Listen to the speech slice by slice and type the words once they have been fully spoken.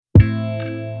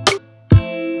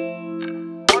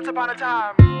upon a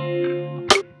time,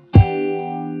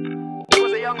 there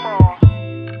was a young boy.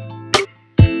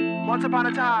 Once upon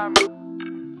a time,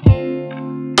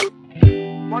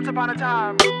 once upon a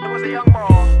time, there was a young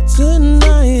boy.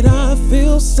 Tonight I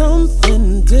feel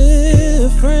something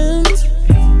different.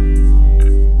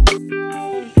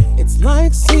 It's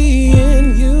like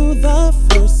seeing you the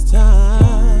first time.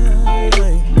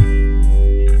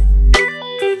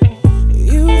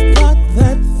 You've got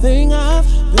that thing I've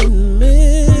been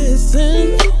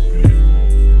missing,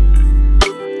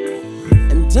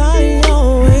 and I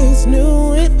always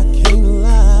knew it, I can't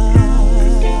lie.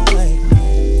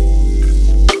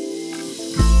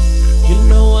 You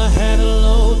know I had a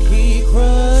low-key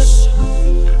crush.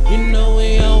 You know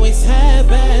we always had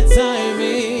bad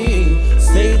timing.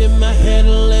 Stayed in my head a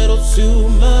little too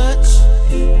much,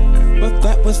 but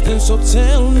that was then, so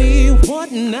tell me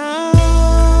what now?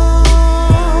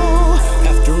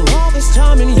 After all this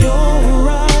time and you're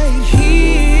right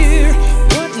here,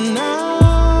 what now?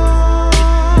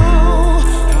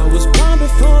 I was blind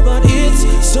before, but it's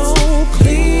so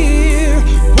clear.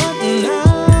 What now?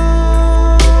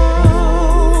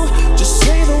 Just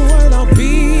say the word, I'll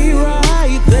be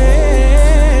right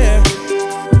there.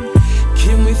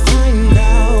 Can we find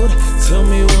out? Tell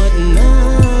me what now?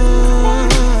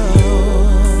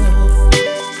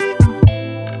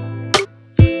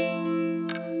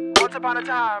 Once upon a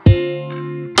time,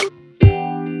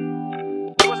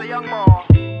 there was a young boy.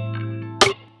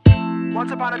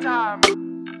 Once upon a time,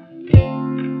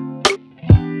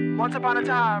 once upon a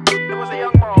time, there was a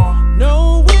young boy.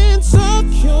 No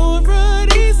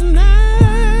insecurities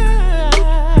now.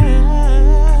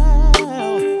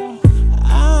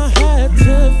 I had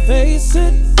to face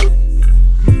it.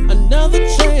 Another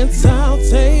chance, I'll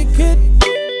take it.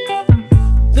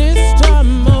 This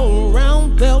time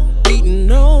around, there'll be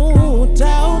no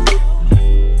doubt.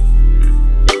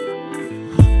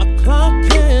 A clock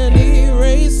can't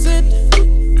erase it.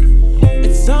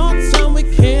 It's our time, we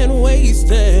can't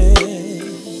waste it.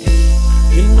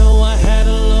 You know I had a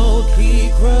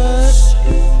low-key crush.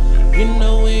 You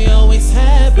know we always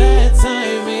had bad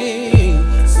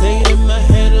timing. Stayed in my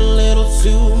head a little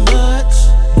too much,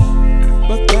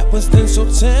 but that was then, so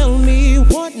tell me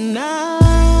what now?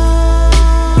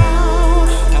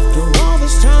 After all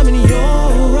this time and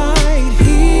you're right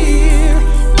here,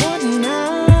 what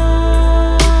now?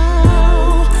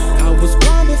 I was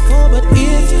blind before, but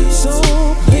it's so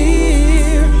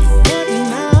clear. What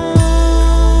now?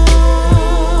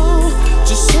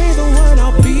 Just say the word,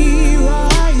 I'll be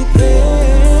right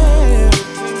there.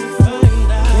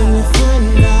 Can you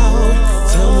find out?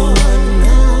 Tell me what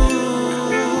now?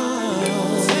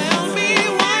 Tell me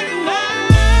what now?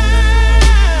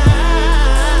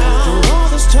 After all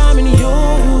this time and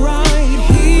you're right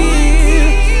here,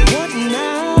 what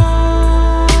now?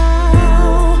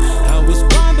 I was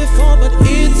blind before, but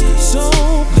it's so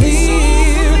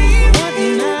clear. What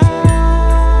now?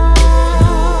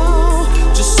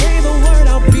 Just say the word,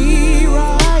 I'll be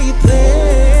right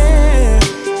there.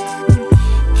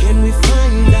 Can we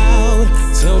find out?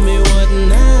 Tell me what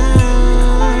now?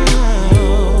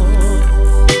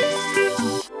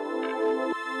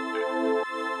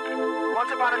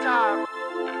 Once upon a time,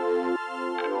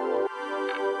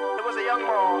 there was a young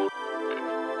boy.